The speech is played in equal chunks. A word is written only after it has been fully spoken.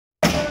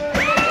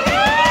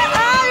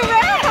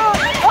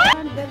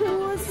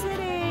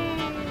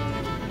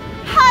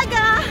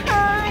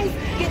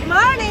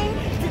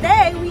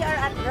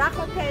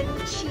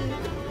Rakutenchi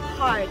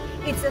Park.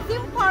 It's a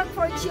theme park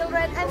for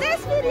children, and this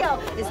video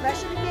is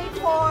specially made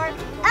for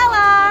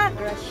Ella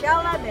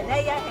Graciela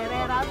Menea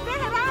Herrera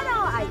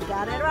Bejarano. I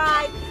got it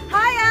right.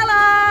 Hi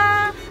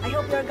Ella! I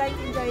hope you're going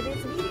to enjoy this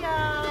video.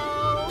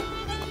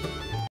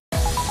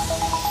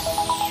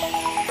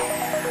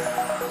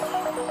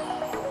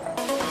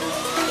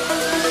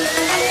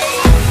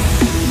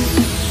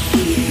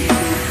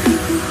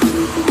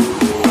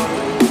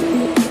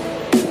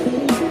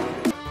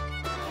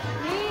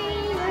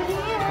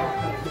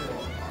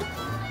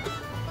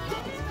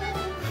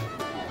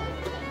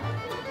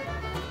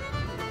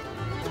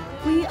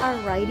 We are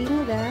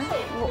riding the...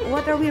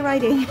 What are we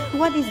riding?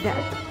 What is that?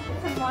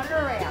 It's a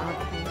monorail.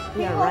 Okay.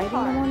 We are riding the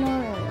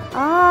monorail.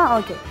 Ah,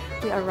 okay.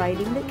 We are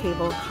riding the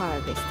cable car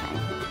this time.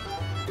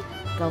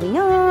 Going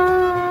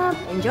up!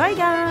 Enjoy,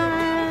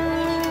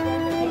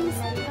 guys!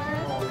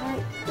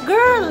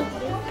 Girl!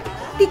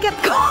 Ticket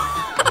ko!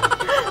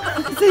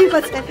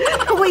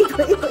 Wait.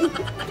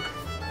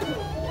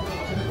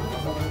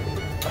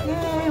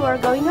 Yay, we're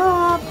going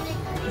up!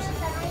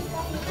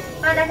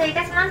 お待たせい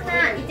たしました。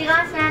1号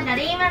車ド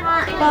リーム号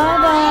バイバ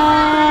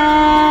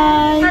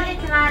イ。本日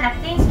は楽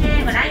天市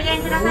でご来園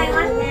ください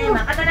まして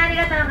誠にあり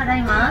がとうござ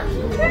います。こ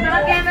のケ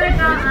ーブル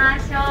カーは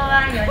昭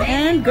和4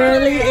年 And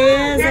Girly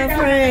is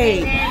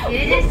afraid.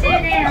 90周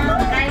年を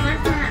迎えま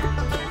した。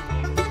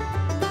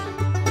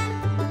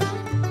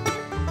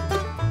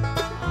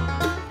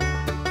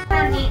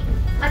さんに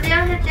お手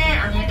を振って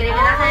お見送りく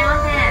ださい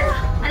ませ。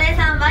お姉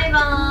さんバイ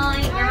バ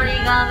イ。メモリ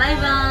ーがバイ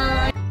バ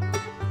イ。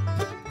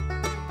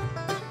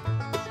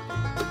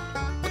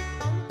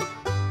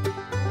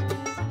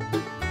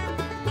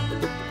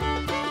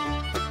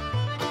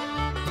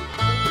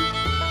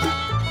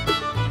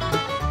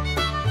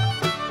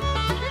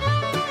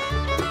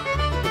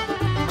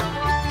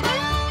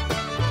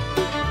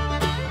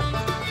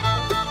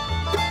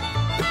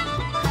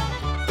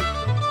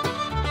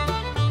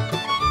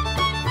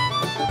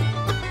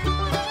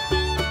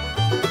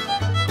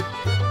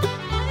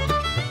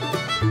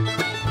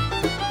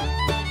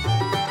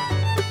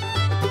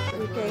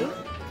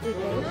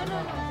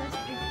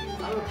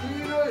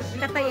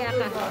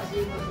Katayakan.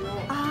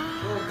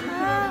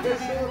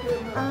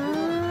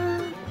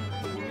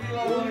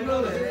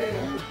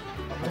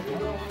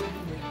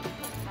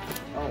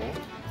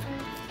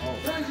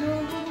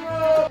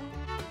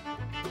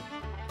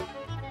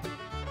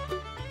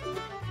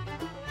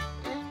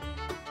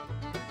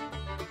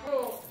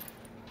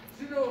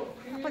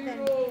 Apa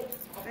dan?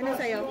 Ano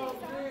sa'yo?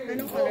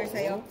 Anong color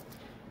sa'yo?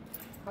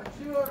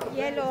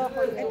 Yellow.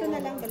 Ito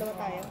na lang, dalawa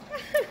tayo.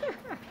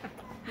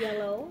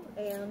 Yellow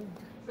and...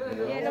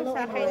 Yellow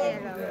sa akin,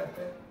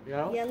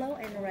 yellow. Yellow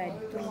and red,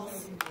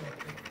 please.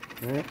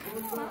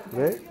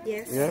 Red?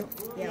 Yes. Yeah.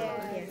 Yellow,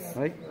 yes.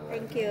 Right.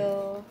 Thank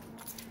you.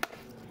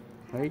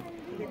 Right.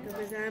 Ito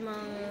kasama.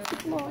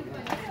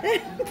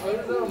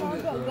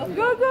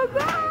 Go, go,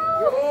 go!